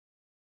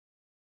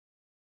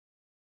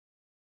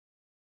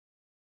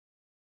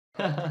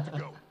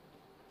Go.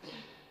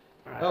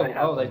 Right,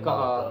 oh, they've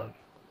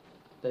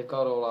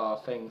got all our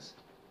things.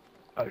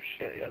 Oh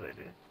shit, yeah they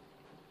do.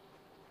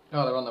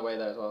 Oh, they're on their way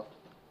there as well.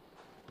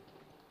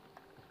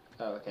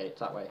 Oh, okay, it's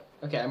that way.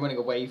 Okay, I'm running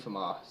away from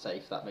our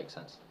safe. That makes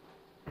sense.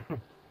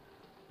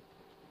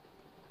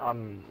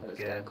 I'm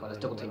scared. Come on,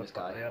 let's double team this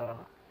guy. Yeah.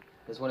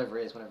 There's one over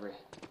here. There's one over here.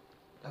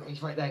 Oh,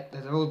 he's right there.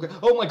 They're all good.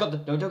 Oh my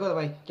god! No, don't go that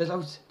way. There's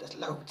loads. There's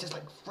loads. Just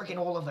like freaking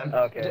all of them.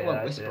 Okay. I don't Yeah,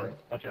 want whispering.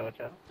 watch out!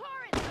 Watch out!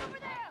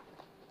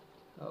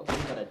 Oh,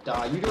 we're gonna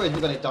die. You guys are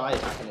gonna die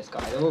attacking this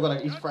guy. They're all gonna.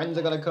 His friends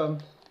are gonna come.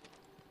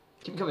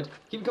 Keep him covered.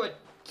 Keep him covered.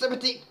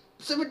 17.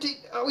 17.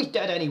 Oh, he's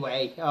dead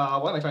anyway. Oh,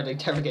 why am I trying to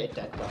interrogate a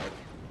dead guy?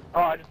 Oh,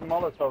 I just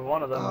molotov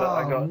one of them, but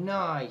I got.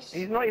 Nice.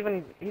 He's not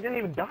even. He didn't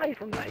even die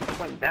from that. He just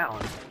went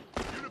down.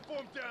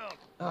 Uniform down.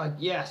 Oh,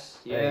 yes.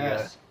 There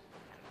Yes.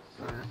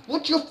 you go.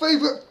 What's your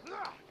favourite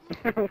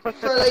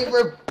flavour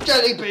of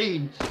jelly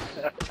bean?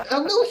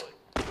 Oh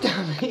no!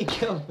 Damn it, he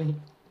killed me.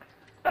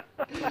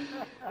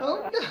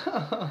 Oh no!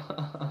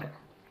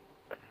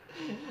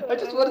 I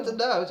just wanted to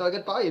know so I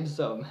could buy him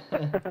some.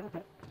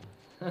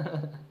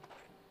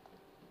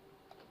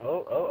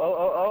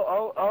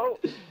 Oh.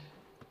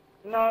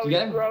 No,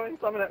 he's throwing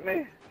something at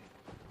me.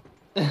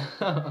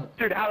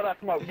 Dude, how did that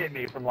smoke hit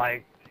me from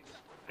like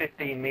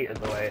 15 meters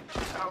away?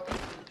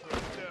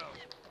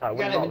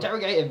 Get him,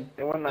 interrogate him.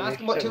 Ask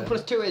him what 2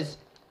 + 2 is.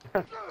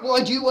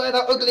 Why do you wear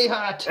that ugly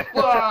hat?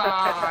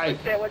 Why?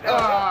 Kill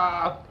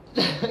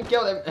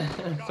him.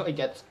 That's what he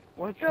gets.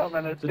 Watch out,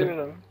 man, there's 2 of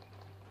them.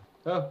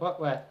 Oh, what?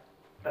 Where?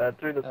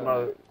 Through the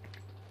smoke.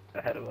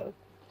 Ahead of us.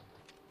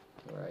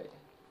 Right.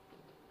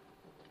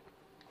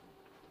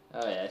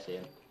 Oh yeah, I see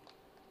him.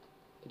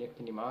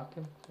 Can you mark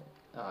him?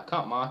 Oh, I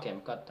can't mark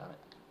him. God damn it.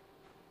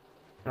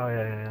 Oh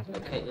yeah.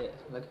 Locate it.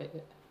 Locate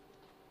it.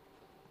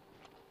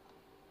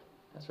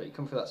 That's right. You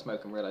come through that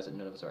smoke and realise that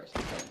none of us are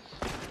actually there.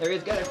 There he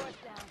is. Get him.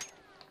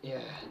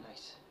 Yeah,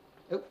 nice.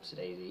 Oops,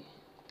 daisy.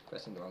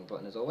 Pressing the wrong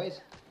button as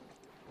always.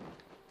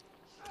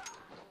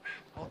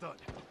 All done.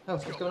 Oh,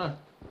 what's going on?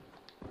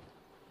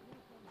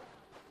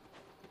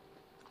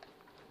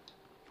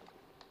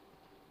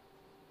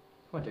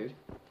 Come on, dude.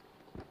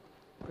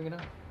 Bring it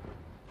on.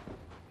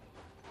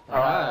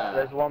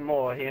 There's one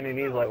more. He only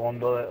needs like 1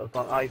 bullet or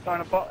something. Oh, he's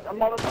trying to put a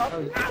molotov.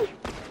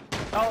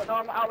 No,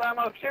 I'm out of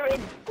ammo. Shoot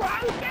him.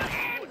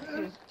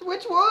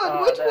 Which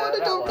one? Which one? I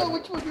don't know one.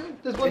 which one.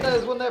 There's one there.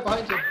 There's one there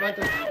behind you. Behind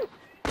you.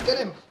 Get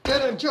him!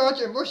 Get him! Charge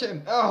him! Rush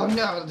him! Oh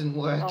no, that didn't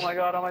work. Oh my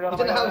god! He's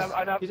in the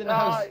house. He's in the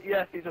house.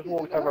 Yes, he just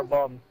walked over a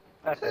bomb.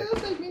 That's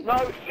it.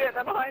 No shit!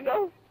 They're behind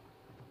us.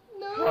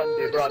 No! Run,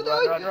 dude! Run!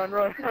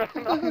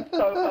 I'm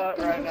so hurt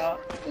right now.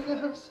 In the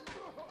house.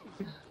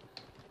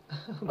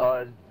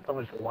 Oh,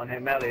 someone just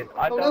one-hit melee.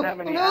 I don't have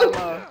any ammo.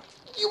 ammo.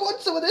 You want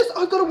some of this?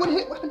 I've got a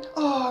one-hit weapon.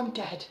 Oh, I'm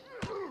dead.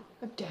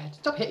 I'm dead.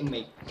 Stop hitting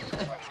me.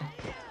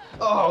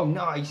 Oh,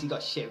 nice. He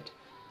got shivved.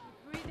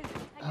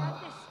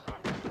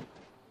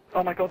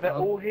 Oh my god, they're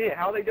all here.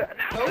 How are they doing?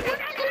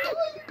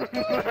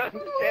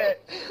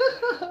 Shit.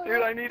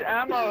 Dude, I need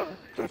ammo.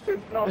 It's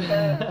not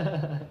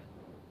fair.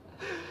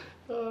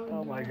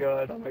 Oh my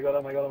god.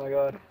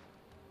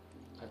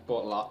 I've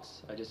bought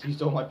lots. I just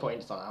used all my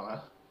points on ammo.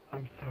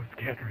 I'm so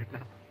scared right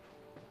now.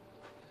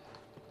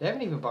 They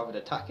haven't even bothered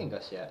attacking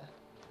us yet.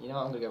 You know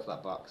what? I'm gonna go for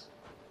that box.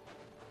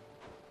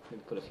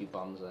 Maybe put a few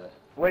bombs there.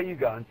 Where you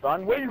going,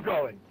 son? Where you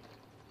going?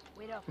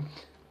 Wait up.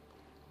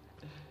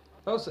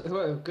 Oh, so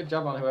good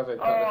job on whoever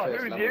got the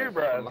first who's level you, of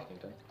bro? unlocking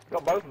thing.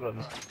 Got both of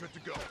them. Good to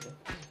go.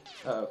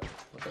 Uh-oh.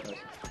 What's that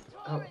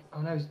noise?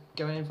 Oh no, he's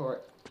going in for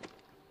it.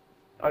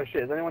 Oh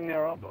shit, is anyone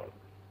near our boat?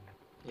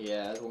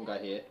 Yeah, there's one guy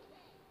here.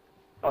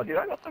 Oh dude,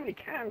 I got so many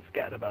cans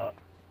scattered about.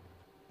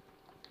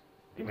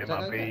 Give me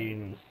my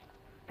beans.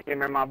 Give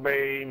me my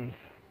beans.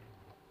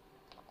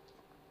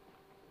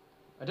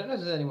 I don't know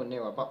if there's anyone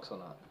near our box or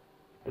not.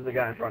 There's a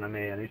guy in front of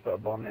me and he's put a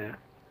bomb here.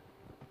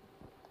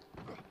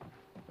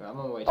 Right, I'm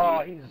on my way to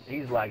Oh, you.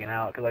 he's lagging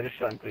out because I just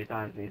shot him 3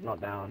 times and he's not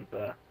down,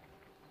 so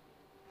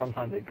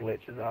sometimes it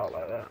glitches out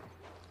like that.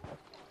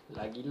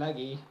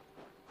 Laggy.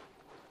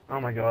 Oh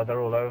my god,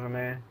 they're all over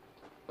me.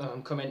 Oh,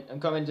 I'm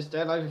coming, just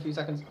stay alive a few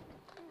seconds.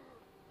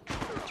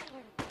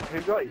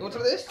 Who got you? What's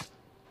with this?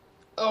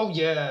 Oh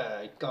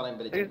yeah, got him,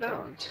 but it Who's didn't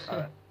down?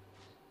 kill.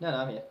 No,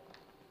 I'm here.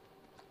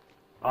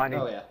 I need...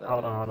 Oh yeah.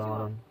 Hold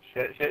on.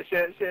 Shit.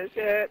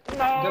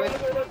 No! Go in.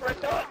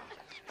 No!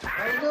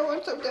 Oh no,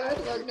 I'm so dead.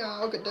 Oh no,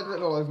 I'll get dead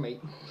written all over me.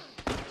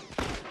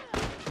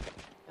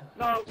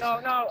 No!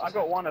 I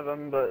got one of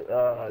them, but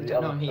the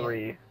other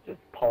 3 just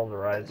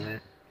pulverized me.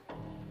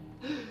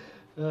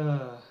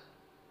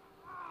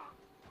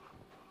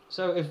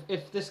 So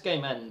if this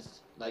game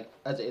ends like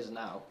as it is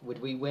now, would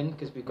we win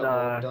because we've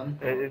got more done?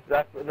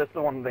 That's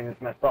the one thing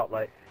that's messed up.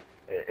 Like,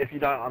 if you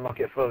don't unlock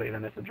it fully,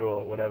 then it's a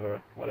draw.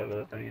 Whatever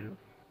the thing is.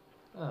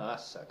 Oh, that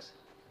sucks.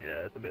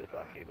 Yeah, it's a bit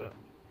sucky, but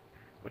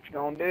what you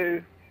gonna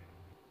do?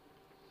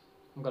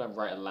 I'm gonna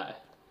write a letter.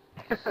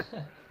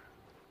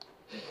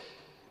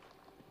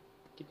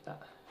 Keep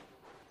that.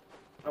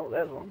 Oh,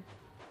 there's one.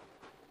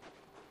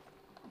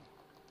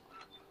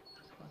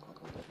 Come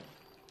on.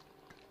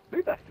 Who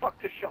Who the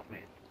fuck just shot me?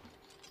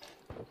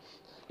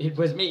 It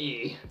was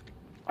me.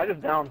 I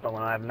just downed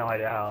someone, I have no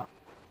idea how.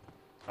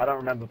 I don't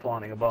remember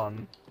planting a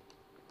bomb.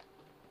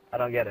 I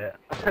don't get it.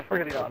 I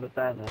really don't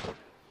understand this.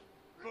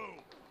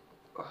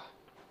 Boom.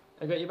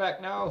 I got you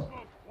back now.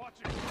 Smoke. Watch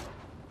it.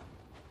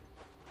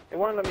 It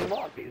won't let me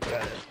mark these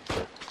guys.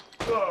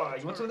 Oh,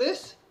 you want some of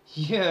this?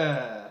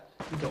 Yeah.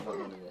 You don't want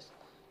none of this.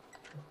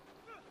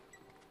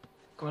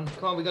 Come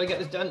on, we gotta get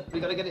this done. We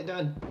gotta get it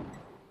done.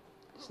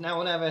 It's now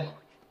or never.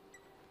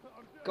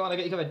 Go on, I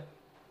got you covered.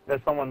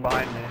 There's someone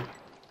behind me.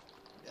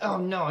 Oh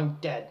no, I'm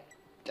dead.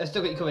 I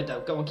still got you covered though.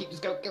 Go on,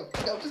 just go.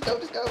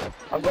 Just go.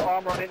 I've got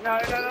armor on it. No.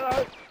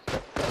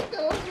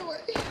 Go on your way.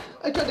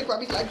 I tried to grab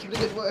his legs, but it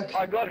didn't work.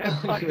 I got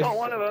him. I got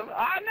one of them.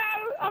 Ah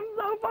no! I'm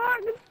so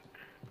bugged.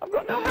 I've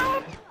got no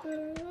help.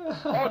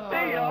 Oh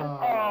dear.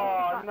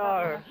 Oh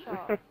no.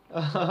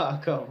 Oh,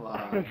 come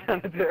I'm on.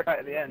 trying to do it right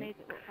at the end. Made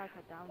it look like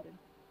I downed him.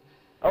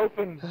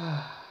 Open.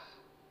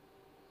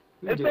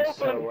 We do it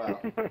so well.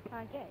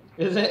 Okay.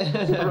 Is it?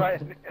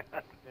 Right.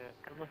 Yeah,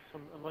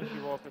 unless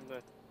you open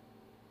the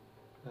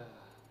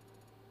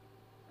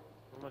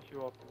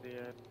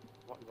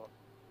what box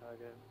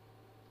again.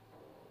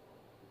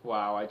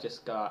 Wow, I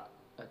just got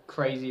a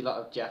crazy lot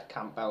of Jeff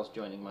Campbells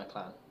joining my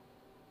clan.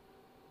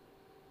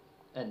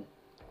 And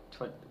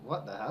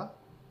what the hell?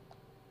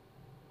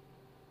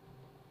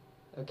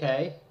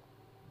 Okay.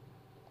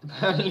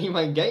 Apparently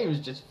my game's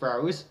just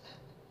froze.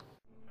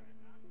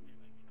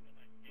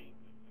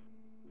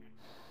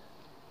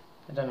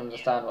 I don't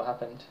understand what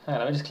happened. Hang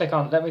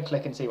on, let me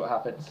click and see what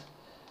happens.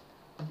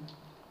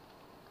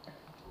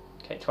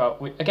 Okay,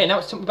 12. Okay, now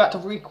it's back to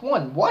week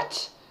 1.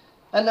 What?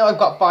 And now I've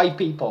got 5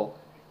 people.